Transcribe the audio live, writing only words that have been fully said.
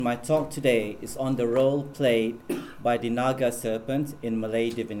My talk today is on the role played by the Naga serpent in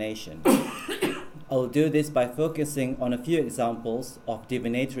Malay divination. I will do this by focusing on a few examples of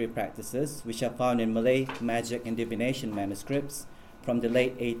divinatory practices which are found in Malay magic and divination manuscripts from the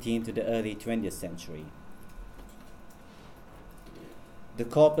late 18th to the early 20th century. The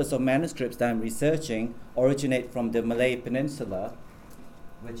corpus of manuscripts that I'm researching originate from the Malay Peninsula,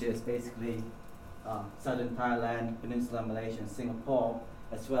 which is basically southern Thailand, Peninsula Malaysia and Singapore,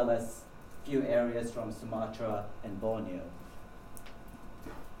 as well as few areas from Sumatra and Borneo.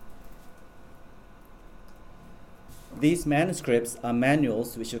 These manuscripts are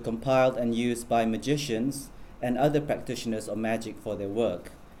manuals which are compiled and used by magicians and other practitioners of magic for their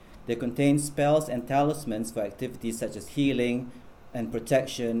work. They contain spells and talismans for activities such as healing and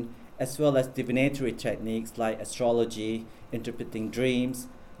protection, as well as divinatory techniques like astrology, interpreting dreams,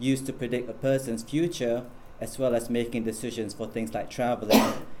 used to predict a person's future, as well as making decisions for things like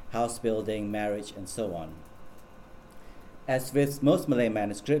traveling, house building, marriage, and so on. As with most Malay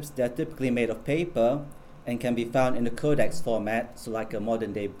manuscripts, they are typically made of paper and can be found in the codex format, so like a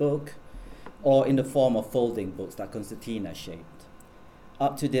modern day book, or in the form of folding books like concertina shaped.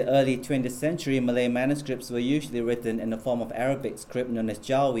 Up to the early 20th century, Malay manuscripts were usually written in the form of Arabic script known as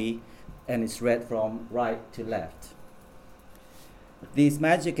Jawi, and it's read from right to left. These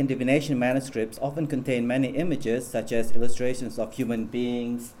magic and divination manuscripts often contain many images, such as illustrations of human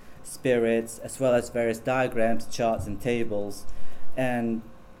beings, spirits, as well as various diagrams, charts, and tables, and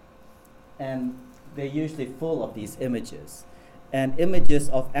they're usually full of these images. And images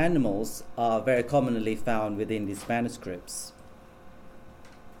of animals are very commonly found within these manuscripts.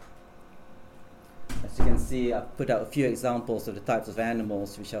 As you can see, I've put out a few examples of the types of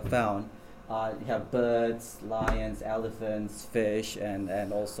animals which are found. You have birds, lions, elephants, fish,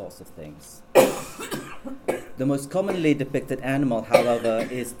 and all sorts of things. The most commonly depicted animal, however,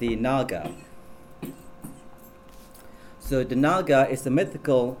 is the Naga. So the Naga is a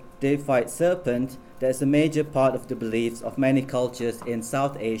mythical deified serpent that is a major part of the beliefs of many cultures in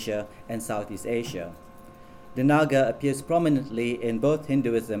South Asia and Southeast Asia. The Naga appears prominently in both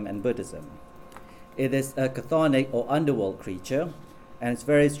Hinduism and Buddhism. It is a chthonic or underworld creature, and it's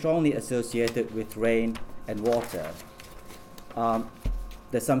very strongly associated with rain and water.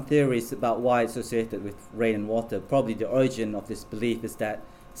 There's some theories about why it's associated with rain and water. Probably the origin of this belief is that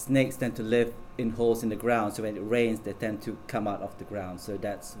snakes tend to live in holes in the ground, so when it rains, they tend to come out of the ground. So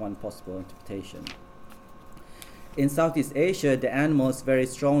that's one possible interpretation. In Southeast Asia, the animal is very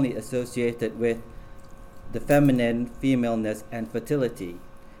strongly associated with the feminine, femaleness, and fertility,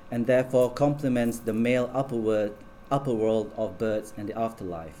 and therefore complements the male upper world of birds and the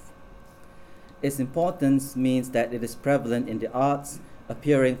afterlife. Its importance means that it is prevalent in the arts,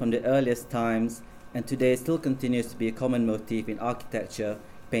 appearing from the earliest times, and today still continues to be a common motif in architecture,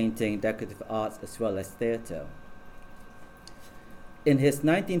 painting, decorative arts, as well as theatre. In his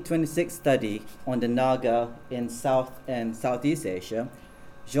 1926 study on the Naga in South and Southeast Asia,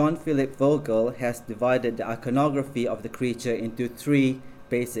 Jean-Philippe Vogel has divided the iconography of the creature into three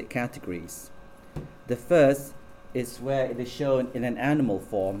basic categories. The first is where it is shown in an animal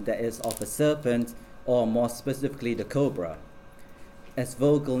form, that is of a serpent, or more specifically the cobra. As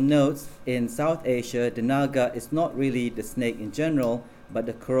Vogel notes, in South Asia, the Naga is not really the snake in general, but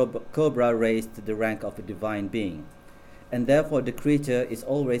the cobra raised to the rank of a divine being. And therefore the creature is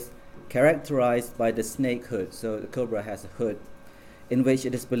always characterized by the snake hood, so the cobra has a hood, in which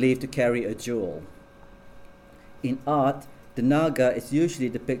it is believed to carry a jewel. In art, the Naga is usually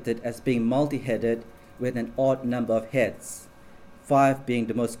depicted as being multi-headed with an odd number of heads, 5 being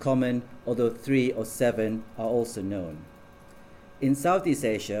the most common, although 3 or 7 are also known. In Southeast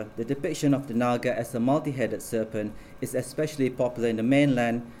Asia, the depiction of the Naga as a multi-headed serpent is especially popular in the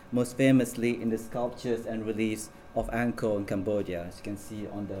mainland, most famously in the sculptures and reliefs of Angkor in Cambodia, as you can see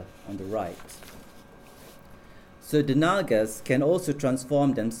on the right. So the Nagas can also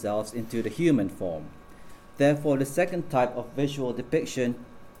transform themselves into the human form. Therefore, the second type of visual depiction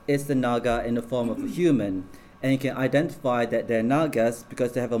is the Naga in the form of a human, and you can identify that they're Nagas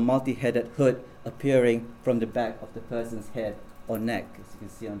because they have a multi-headed hood appearing from the back of the person's head or neck, as you can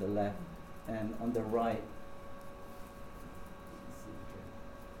see on the left, and on the right.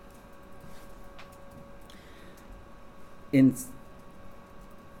 In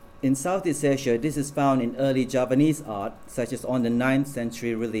Southeast Asia, this is found in early Javanese art, such as on the 9th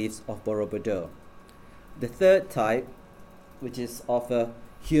century reliefs of Borobudur. The third type, which is of a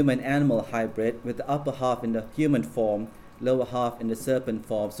human-animal hybrid with the upper half in the human form, lower half in the serpent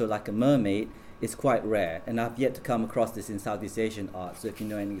form, so like a mermaid, is quite rare, and I've yet to come across this in Southeast Asian art, so if you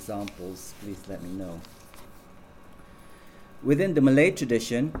know any examples, please let me know. Within the Malay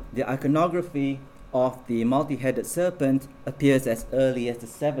tradition, the iconography of the multi-headed serpent appears as early as the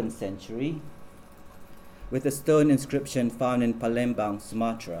 7th century, with a stone inscription found in Palembang,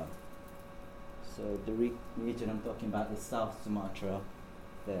 Sumatra. So the region I'm talking about is South Sumatra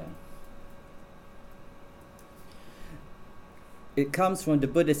there. It comes from the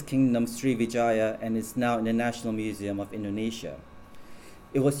Buddhist kingdom Srivijaya and is now in the National Museum of Indonesia.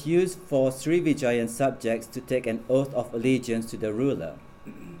 It was used for Srivijayan subjects to take an oath of allegiance to the ruler.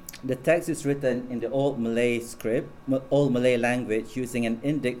 The text is written in the Old Malay language using an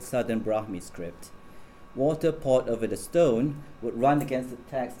Indic Southern Brahmi script. Water poured over the stone would run against the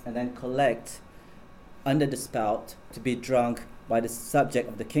text and then collect under the spout to be drunk by the subject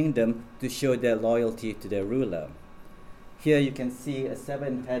of the kingdom to show their loyalty to their ruler. Here you can see a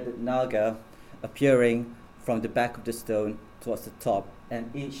 7-headed naga appearing from the back of the stone towards the top,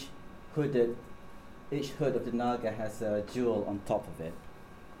 and each hood of the naga has a jewel on top of it.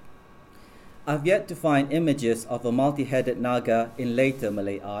 I've yet to find images of a multi-headed naga in later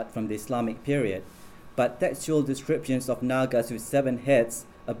Malay art from the Islamic period, but textual descriptions of nagas with 7 heads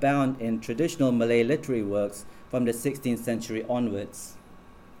abound in traditional Malay literary works from the 16th century onwards,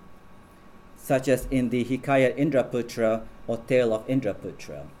 such as in the Hikayat Indraputra or Tale of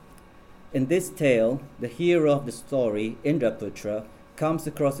Indraputra. In this tale, the hero of the story, Indraputra, comes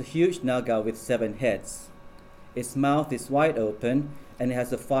across a huge naga with 7 heads. Its mouth is wide open and it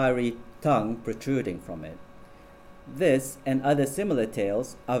has a fiery tongue protruding from it. This and other similar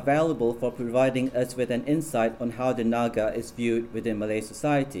tales are valuable for providing us with an insight on how the naga is viewed within Malay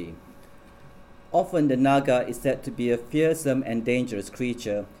society. Often the naga is said to be a fearsome and dangerous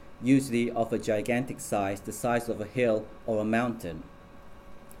creature, usually of a gigantic size, the size of a hill or a mountain.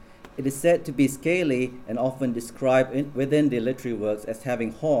 It is said to be scaly and often described within the literary works as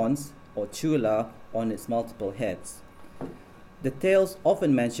having horns or chula on its multiple heads. The tales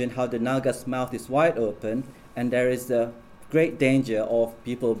often mention how the naga's mouth is wide open and there is a great danger of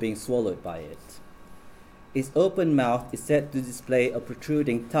people being swallowed by it. Its open mouth is said to display a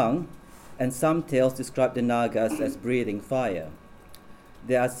protruding tongue, and some tales describe the nagas as breathing fire.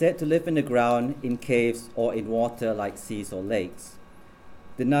 They are said to live in the ground, in caves, or in water like seas or lakes.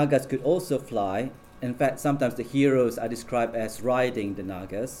 The nagas could also fly. In fact, sometimes the heroes are described as riding the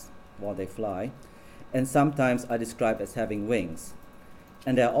nagas while they fly, and sometimes are described as having wings.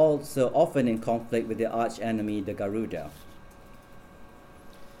 And they are also often in conflict with their arch-enemy, the Garuda.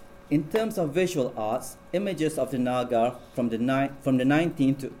 In terms of visual arts, images of the naga from the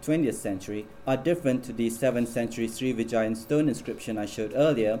 19th to 20th century are different to the 7th century Srivijayan stone inscription I showed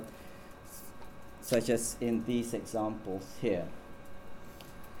earlier, such as in these examples here.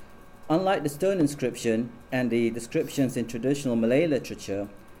 Unlike the stone inscription and the descriptions in traditional Malay literature,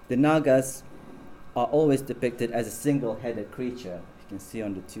 the nagas are always depicted as a single-headed creature. You can see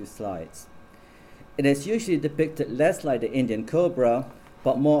on the 2 slides. It is usually depicted less like the Indian cobra,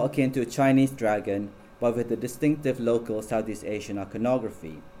 but more akin to a Chinese dragon, but with the distinctive local Southeast Asian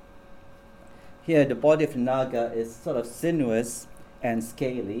iconography. Here, the body of the naga is sort of sinuous and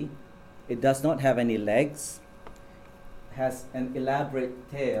scaly. It does not have any legs, has an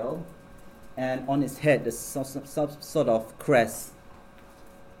elaborate tail, and on its head there's some sort of crest,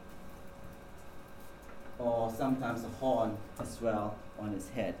 or sometimes a horn as well on its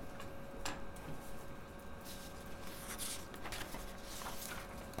head.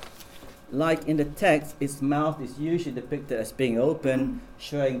 Like in the text, its mouth is usually depicted as being open,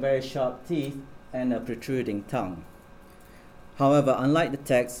 showing very sharp teeth and a protruding tongue. However, unlike the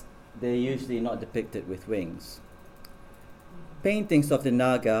text, they're usually not depicted with wings. Paintings of the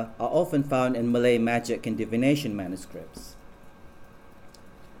naga are often found in Malay magic and divination manuscripts.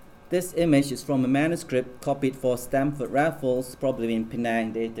 This image is from a manuscript copied for Stamford Raffles, probably in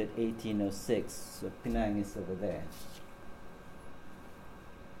Penang, dated 1806. So Penang is over there.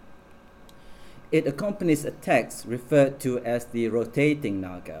 It accompanies a text referred to as the rotating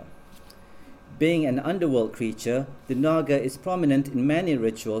naga. Being an underworld creature, the naga is prominent in many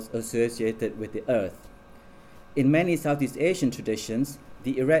rituals associated with the earth. In many Southeast Asian traditions,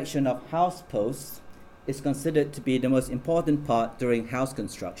 the erection of house posts is considered to be the most important part during house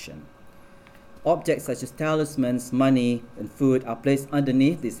construction. Objects such as talismans, money, and food are placed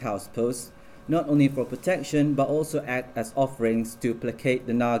underneath these house posts, not only for protection, but also act as offerings to placate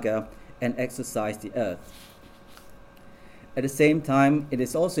the naga and exorcise the earth. At the same time, it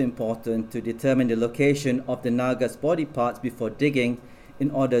is also important to determine the location of the naga's body parts before digging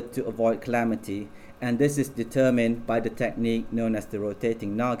in order to avoid calamity, and this is determined by the technique known as the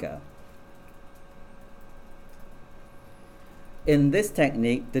rotating naga. In this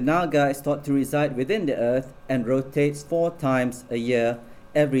technique, the Naga is thought to reside within the earth and rotates 4 times a year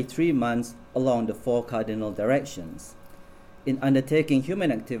every 3 months along the 4 cardinal directions. In undertaking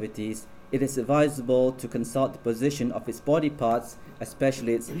human activities, it is advisable to consult the position of its body parts,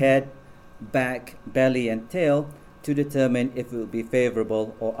 especially its head, back, belly, and tail, to determine if it will be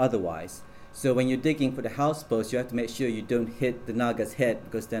favorable or otherwise. So when you're digging for the house post, you have to make sure you don't hit the Naga's head,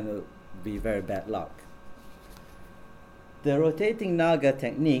 because then it will be very bad luck. The rotating Naga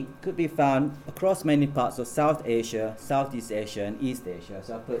technique could be found across many parts of South Asia, Southeast Asia, and East Asia.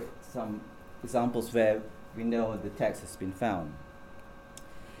 So I put some examples where we know the text has been found.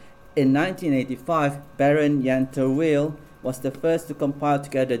 In 1985, Baron Jan Terweel was the first to compile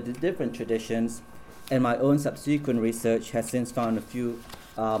together the different traditions, and my own subsequent research has since found a few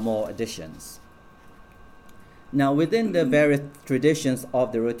more additions. Now, within the various traditions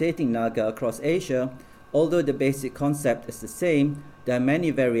of the rotating Naga across Asia, although the basic concept is the same, there are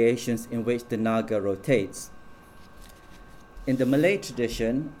many variations in which the Naga rotates. In the Malay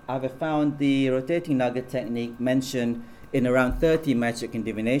tradition, I've found the rotating Naga technique mentioned in around 30 magic and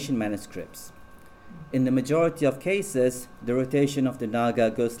divination manuscripts. In the majority of cases, the rotation of the Naga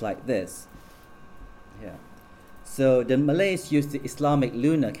goes like this. Yeah. So the Malays use the Islamic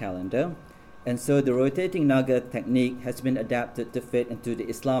lunar calendar, and so the rotating Naga technique has been adapted to fit into the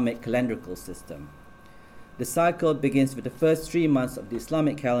Islamic calendrical system. The cycle begins with the first 3 months of the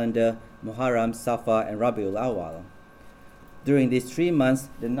Islamic calendar, Muharram, Safar, and Rabiul Awal. During these 3 months,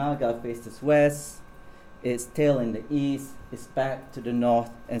 the Naga faces west, its tail in the east, its back to the north,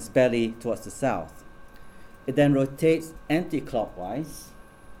 and its belly towards the south. It then rotates anti-clockwise.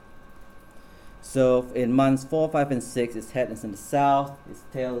 So in months 4, 5, and 6, its head is in the south, its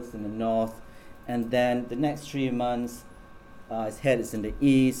tail is in the north, and then the next 3 months, its head is in the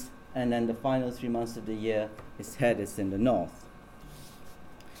east, and then the final 3 months of the year, its head is in the north.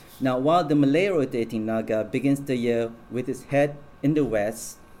 Now, while the Malay rotating Naga begins the year with its head in the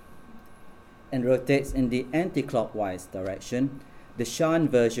west and rotates in the anti-clockwise direction, the Shan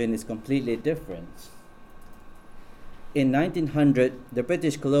version is completely different. In 1900, the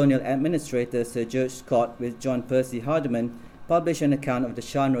British colonial administrator Sir George Scott with John Percy Hardeman published an account of the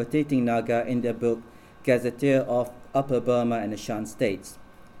Shan rotating Naga in their book Gazetteer of Upper Burma and the Shan States.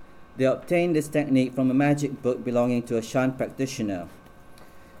 They obtained this technique from a magic book belonging to a Shan practitioner.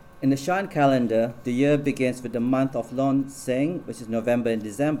 In the Shan calendar, the year begins with the month of Lon Seng, which is November and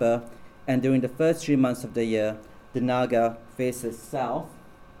December, and during the first 3 months of the year, the Naga faces south,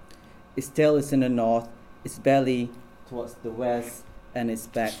 its tail is in the north, its belly towards the west, and its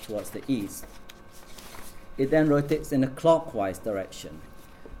back towards the east. It then rotates in a clockwise direction,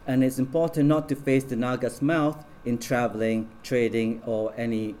 and it's important not to face the Naga's mouth in traveling, trading, or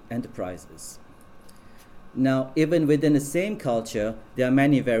any enterprises. Now, even within the same culture, there are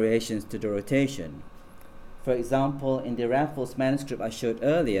many variations to the rotation. For example, in the Raffles manuscript I showed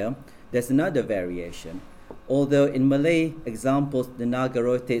earlier, there's another variation. Although in Malay examples the Naga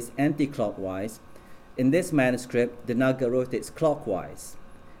rotates anti-clockwise, in this manuscript the Naga rotates clockwise,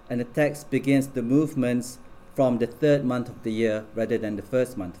 and the text begins the movements from the 3rd month of the year rather than the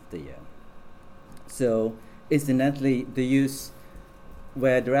 1st month of the year. So, incidentally, the use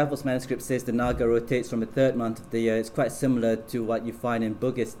where the Raffles manuscript says the Naga rotates from the 3rd month of the year is quite similar to what you find in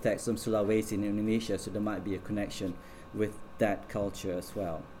Bugis texts from Sulawesi in Indonesia, so there might be a connection with that culture as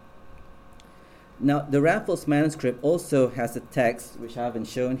well. Now, the Raffles manuscript also has a text, which I haven't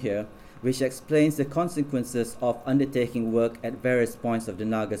shown here, which explains the consequences of undertaking work at various points of the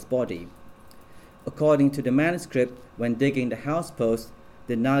Naga's body. According to the manuscript, when digging the house post,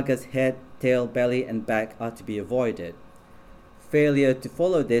 the Naga's head, tail, belly, and back are to be avoided. Failure to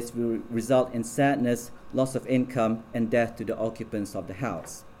follow this will result in sadness, loss of income, and death to the occupants of the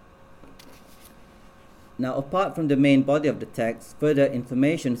house. Now, apart from the main body of the text, further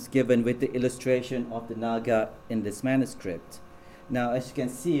information is given with the illustration of the Naga in this manuscript. Now, as you can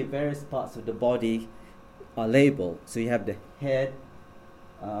see, various parts of the body are labeled. So you have the head,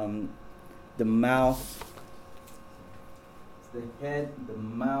 the mouth, the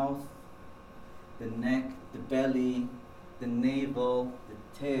neck, the belly, the navel, the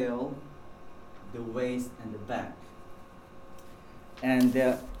tail, the waist, and the back. And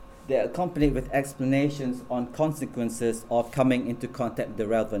they're accompanied with explanations on consequences of coming into contact with the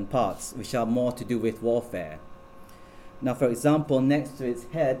relevant parts, which are more to do with warfare. Now, for example, next to its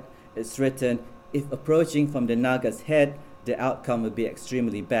head, it's written, if approaching from the Naga's head, the outcome will be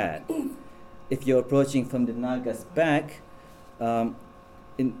extremely bad. If you're approaching from the Naga's back,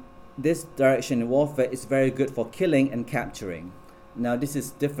 in this direction in warfare is very good for killing and capturing. Now, this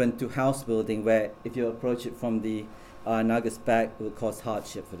is different to house building, where if you approach it from the Naga's back will cause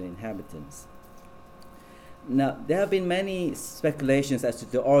hardship for the inhabitants. Now, there have been many speculations as to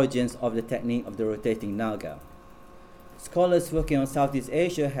the origins of the technique of the rotating Naga. Scholars working on Southeast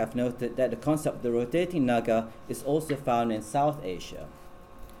Asia have noted that the concept of the rotating Naga is also found in South Asia.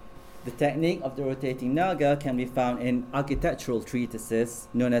 The technique of the rotating Naga can be found in architectural treatises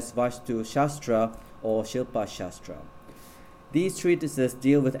known as Vastu Shastra or Shilpa Shastra. These treatises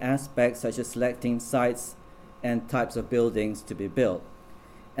deal with aspects such as selecting sites and types of buildings to be built,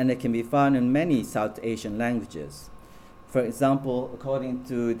 and they can be found in many South Asian languages. For example, according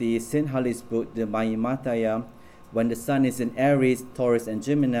to the Sinhalese book, the Mahimataya, when the sun is in Aries, Taurus, and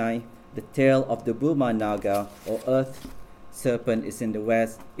Gemini, the tail of the Bhuma Naga, or earth serpent, is in the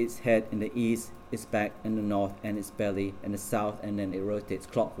west, its head in the east, its back in the north, and its belly in the south, and then it rotates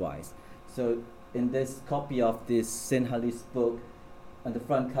clockwise. So in this copy of this Sinhalese book, on the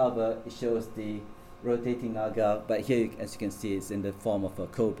front cover, it shows the rotating Naga, but here, as you can see, it's in the form of a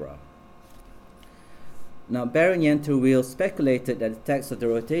cobra. Now, Baron Yenturwil speculated that the text of the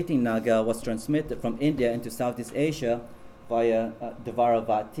rotating Naga was transmitted from India into Southeast Asia via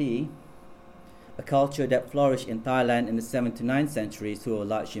Dvaravati, a culture that flourished in Thailand in the 7th to 9th centuries, who were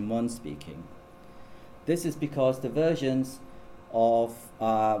largely Mon-speaking. This is because the versions of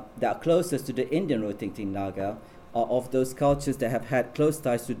that are closest to the Indian rotating Naga are of those cultures that have had close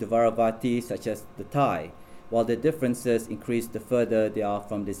ties to Dvaravati, such as the Thai, while the differences increase the further they are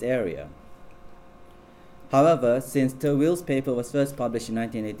from this area. However, since Turwill's paper was first published in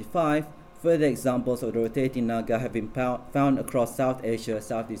 1985, further examples of the rotating Naga have been found across South Asia,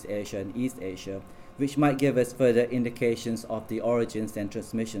 Southeast Asia, and East Asia, which might give us further indications of the origins and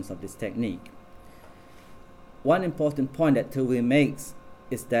transmissions of this technique. One important point that Turwill makes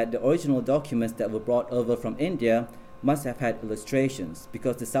is that the original documents that were brought over from India must have had illustrations,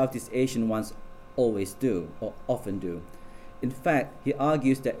 because the Southeast Asian ones always do, or often do. In fact, he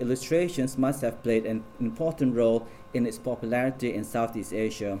argues that illustrations must have played an important role in its popularity in Southeast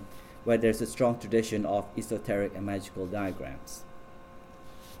Asia, where there's a strong tradition of esoteric and magical diagrams.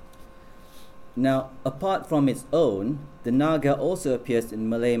 Now, apart from its own, the Naga also appears in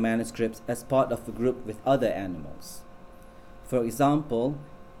Malay manuscripts as part of a group with other animals. For example,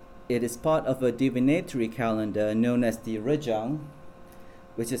 it is part of a divinatory calendar known as the Rejang,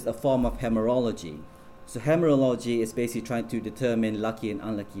 which is a form of hemerology. So hemerology is basically trying to determine lucky and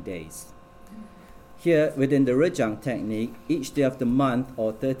unlucky days. Here, within the Rejang technique, each day of the month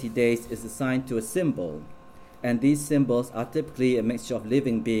or 30 days is assigned to a symbol, and these symbols are typically a mixture of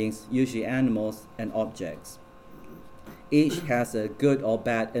living beings, usually animals, and objects. Each has a good or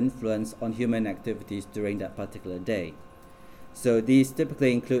bad influence on human activities during that particular day. So these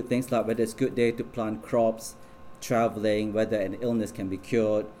typically include things like whether it's a good day to plant crops, traveling, whether an illness can be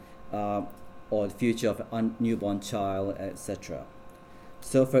cured, or the future of a newborn child, etc.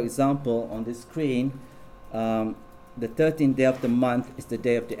 So for example, on this screen, the 13th day of the month is the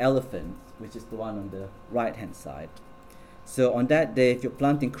day of the elephant, which is the one on the right-hand side. So on that day, if you're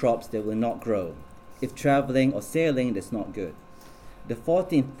planting crops, they will not grow. If traveling or sailing, that's not good. The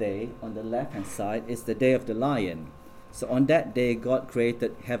 14th day on the left-hand side is the day of the lion. So on that day, God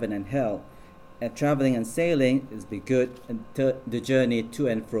created heaven and hell. And traveling and sailing is be good, and the journey to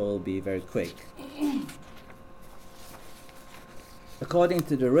and fro will be very quick. According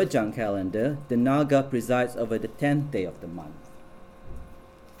to the Rejang calendar, the Naga presides over the 10th day of the month.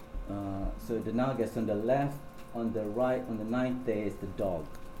 So the Naga is on the left, on the right, on the 9th day is the dog.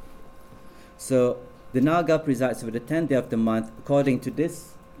 So the Naga presides over the 10th day of the month, according to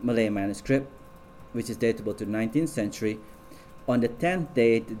this Malay manuscript, which is datable to the 19th century. On the 10th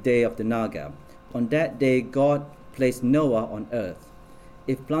day, the day of the Naga. On that day, God placed Noah on earth.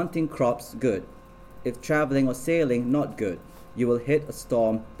 If planting crops, good. If traveling or sailing, not good. You will hit a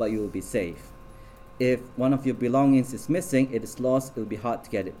storm, but you will be safe. If one of your belongings is missing, it is lost, it will be hard to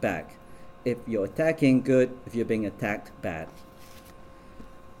get it back. If you're attacking, good. If you're being attacked, bad.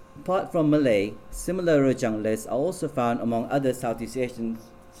 Apart from Malay, similar Rejang lists are also found among other Southeast Asian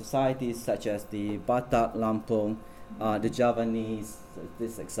societies such as the Batak, Lampung, the Javanese,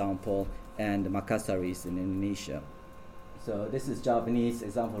 this example, and the Makassaris in Indonesia. So this is Javanese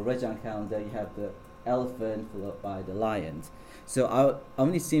example Rejang calendar. You have the elephant followed by the lions. So I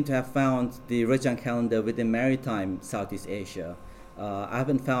only seem to have found the Rejang calendar within maritime Southeast Asia. I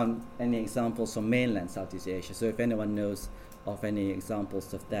haven't found any examples from mainland Southeast Asia. So if anyone knows of any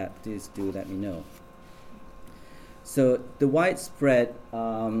examples of that, please do let me know. So the widespread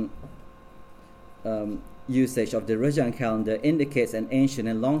usage of the Rejang calendar indicates an ancient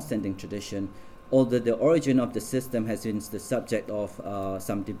and long-standing tradition, although the origin of the system has been the subject of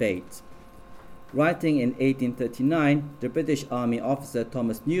some debate. Writing in 1839, the British Army officer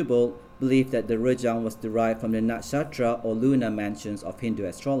Thomas Newbold believed that the Rajang was derived from the nakshatra or lunar mansions of Hindu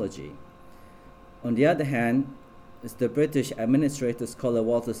astrology. On the other hand, as the British administrator scholar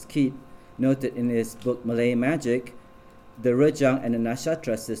Walter Skeat noted in his book Malay Magic, the Rajang and the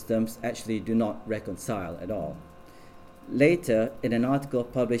nakshatra systems actually do not reconcile at all. Later, in an article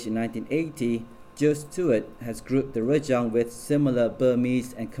published in 1980, Joe Stewart has grouped the Rajang with similar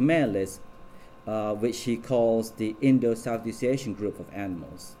Burmese and Khmer lists, which he calls the Indo-Southeast Asian group of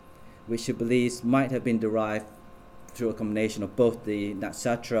animals, which he believes might have been derived through a combination of both the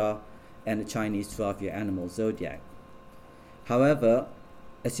nakshatra and the Chinese 12-year animal zodiac. However,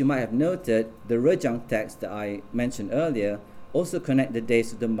 as you might have noted, the Rajang text that I mentioned earlier also connect the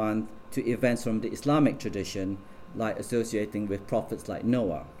days of the month to events from the Islamic tradition, like associating with prophets like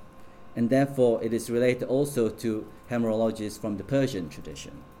Noah, and therefore it is related also to numerologies from the Persian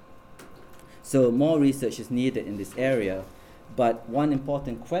tradition. So more research is needed in this area, but one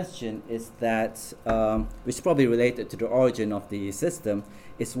important question is that, which is probably related to the origin of the system,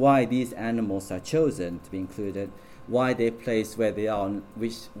 is why these animals are chosen to be included, why they're placed where they are,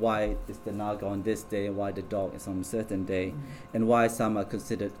 why is the naga on this day, why the dog is on a certain day, and why some are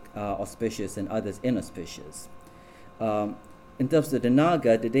considered auspicious and others inauspicious. In terms of the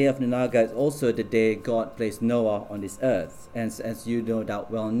naga, the day of the naga is also the day God placed Noah on this earth. And as you no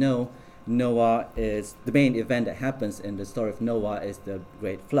doubt well know, Noah is the main event that happens in the story of Noah is the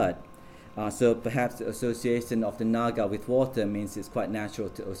Great Flood. So perhaps the association of the naga with water means it's quite natural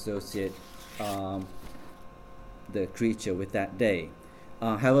to associate the creature with that day.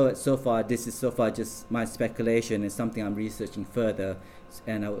 However, this is so far just my speculation. It's something I'm researching further,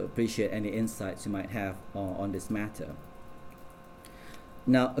 and I would appreciate any insights you might have on this matter.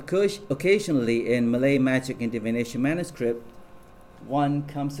 Now, occasionally in Malay magic and divination manuscript, one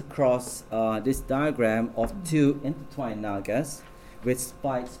comes across this diagram of two intertwined nagas with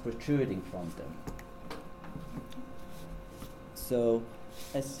spikes protruding from them. So,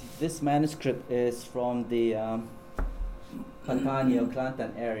 as this manuscript is from the Patani or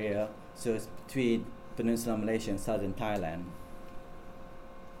Kelantan area, so it's between Peninsular Malaysia and southern Thailand.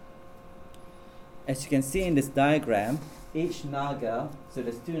 As you can see in this diagram, each naga, so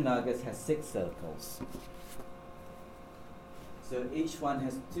there's two nagas, has 6 circles. So each one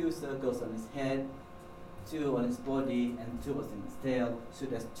has 2 circles on his head, 2 on his body, and 2 on his tail, so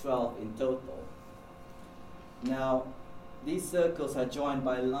there's 12 in total. Now, these circles are joined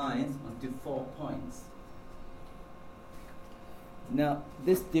by lines onto 4 points. Now,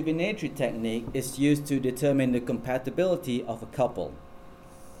 this divinatory technique is used to determine the compatibility of a couple.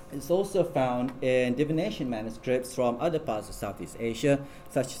 It's also found in divination manuscripts from other parts of Southeast Asia,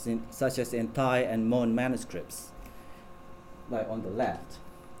 such as in Thai and Mon manuscripts, like on the left.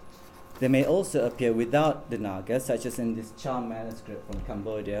 They may also appear without the naga, such as in this Cham manuscript from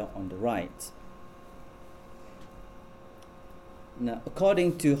Cambodia on the right. Now,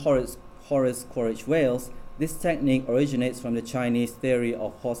 according to Horace Quaritch Wales, this technique originates from the Chinese theory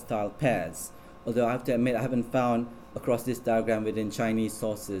of hostile pairs, although I have to admit I haven't found across this diagram within Chinese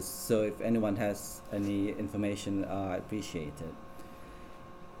sources, so if anyone has any information, I appreciate it.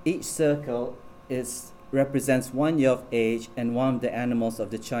 Each circle represents 1 year of age and one of the animals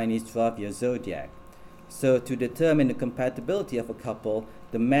of the Chinese 12-year zodiac. So to determine the compatibility of a couple,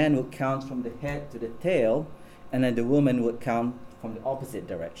 the man would count from the head to the tail, and then the woman would count from the opposite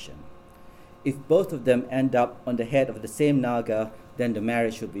direction. If both of them end up on the head of the same naga, then the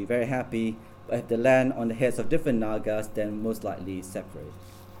marriage will be very happy. But if they land on the heads of different nagas, then most likely separate.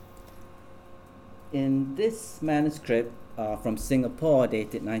 In this manuscript from Singapore,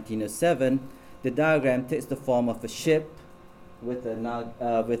 dated 1907, the diagram takes the form of a ship with a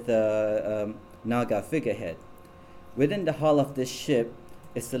naga figurehead. Within the hull of this ship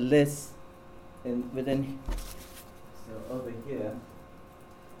is a list. So over here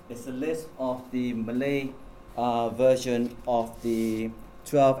is a list of the Malay version of the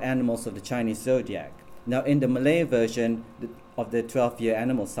 12 animals of the Chinese zodiac. Now, in the Malay version of the 12-year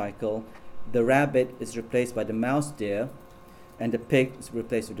animal cycle, the rabbit is replaced by the mouse deer, and the pig is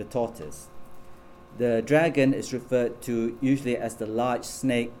replaced with the tortoise. The dragon is referred to usually as the large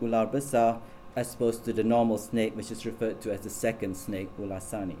snake ular besar, as opposed to the normal snake, which is referred to as the second snake ular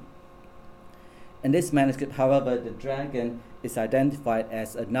sani. In this manuscript, however, the dragon is identified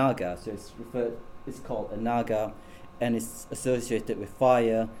as a naga, so it's called a naga, and is associated with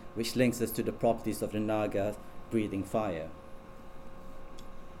fire, which links us to the properties of the naga breathing fire.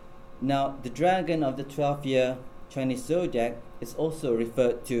 Now, the dragon of the 12-year Chinese zodiac is also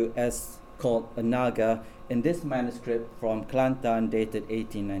referred to as called a naga in this manuscript from Kelantan dated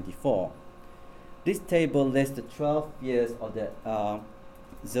 1894. This table lists the 12 years of the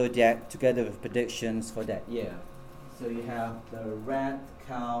zodiac together with predictions for that year. So you have the rat,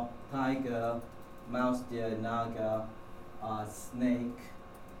 cow, tiger, mouse, deer, naga, snake,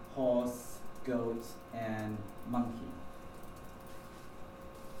 horse, goat, and monkey.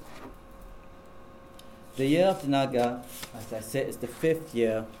 The year of the naga, as I said, is the 5th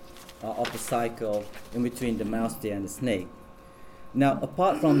year of the cycle in between the mouse, deer, and the snake. Now,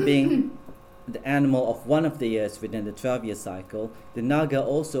 apart from being the animal of one of the years within the 12-year cycle, the naga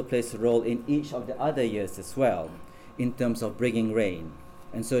also plays a role in each of the other years as well, in terms of bringing rain.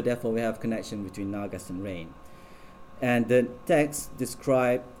 And so therefore we have connection between nagas and rain. And the text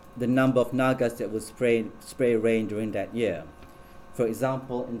describe the number of nagas that will spray rain during that year. For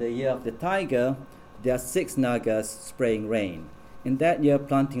example, in the year of the tiger, there are 6 nagas spraying rain. In that year,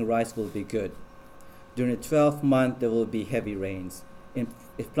 planting rice will be good. During the 12th month, there will be heavy rains.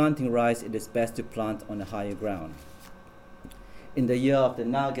 If planting rice, it is best to plant on a higher ground. In the year of the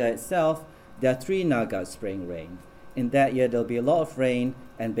naga itself, there are 3 nagas spraying rain. In that year, there will be a lot of rain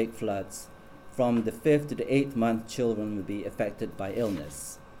and big floods. From the 5th to the 8th month, children will be affected by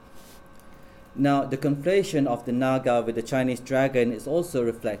illness. Now, the conflation of the naga with the Chinese dragon is also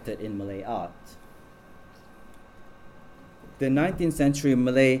reflected in Malay art. The 19th century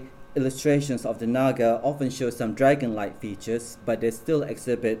Malay illustrations of the naga often show some dragon-like features, but they still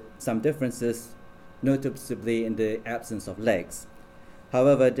exhibit some differences, noticeably in the absence of legs.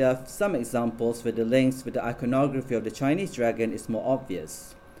 However, there are some examples where the links with the iconography of the Chinese dragon is more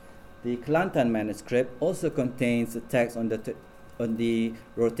obvious. The Kelantan manuscript also contains a text on the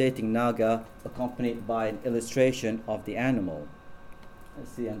rotating naga, accompanied by an illustration of the animal.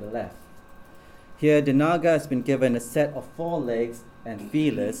 Let's see on the left. Here, the naga has been given a set of 4 legs and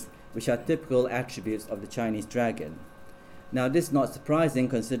feelers, which are typical attributes of the Chinese dragon. Now, this is not surprising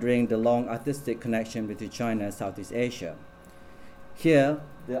considering the long artistic connection between China and Southeast Asia. Here,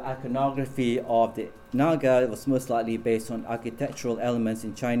 the iconography of the naga was most likely based on architectural elements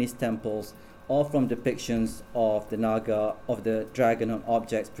in Chinese temples or from depictions of the naga, of the dragon on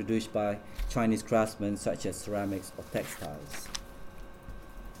objects produced by Chinese craftsmen such as ceramics or textiles.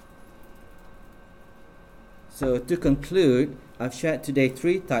 So to conclude, I've shared today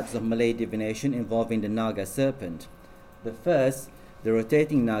 3 types of Malay divination involving the naga serpent. The first, the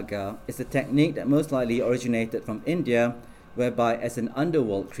rotating naga, is a technique that most likely originated from India, whereby as an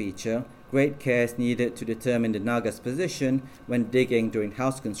underworld creature, great care is needed to determine the naga's position when digging during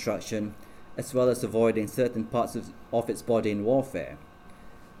house construction, as well as avoiding certain parts of its body in warfare.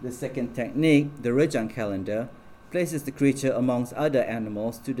 The second technique, the Rejang calendar, places the creature amongst other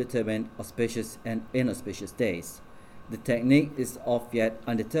animals to determine auspicious and inauspicious days. The technique is of yet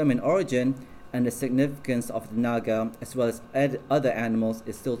undetermined origin, and the significance of the naga as well as other animals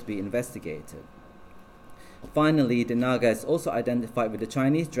is still to be investigated. Finally, the naga is also identified with the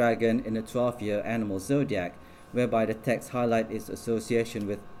Chinese dragon in the 12-year animal zodiac, whereby the text highlights its association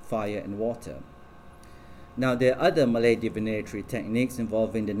with fire and water. Now, there are other Malay divinatory techniques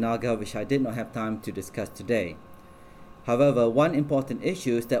involving the naga which I did not have time to discuss today. However, one important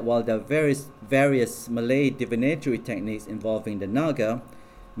issue is that while there are various Malay divinatory techniques involving the naga,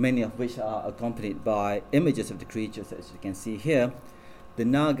 many of which are accompanied by images of the creatures, as you can see here, the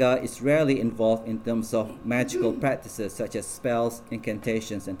naga is rarely involved in terms of magical practices such as spells,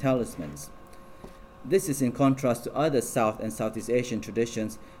 incantations, and talismans. This is in contrast to other South and Southeast Asian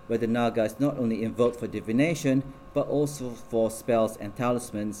traditions where the naga is not only invoked for divination but also for spells and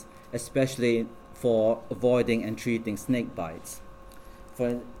talismans, especially for avoiding and treating snake bites.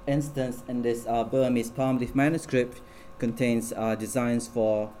 For instance, in this Burmese palm leaf manuscript contains designs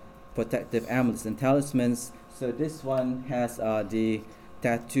for protective amulets and talismans. So this one has the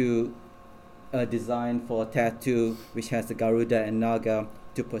tattoo design for tattoo, which has the Garuda and Naga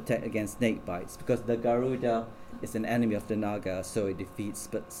to protect against snake bites, because the Garuda is an enemy of the Naga, so it defeats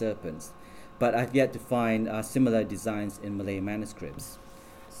serpents. But I've yet to find similar designs in Malay manuscripts.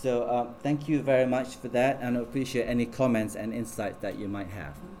 So thank you very much for that, and I appreciate any comments and insights that you might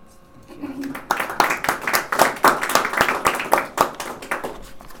have. Thank you.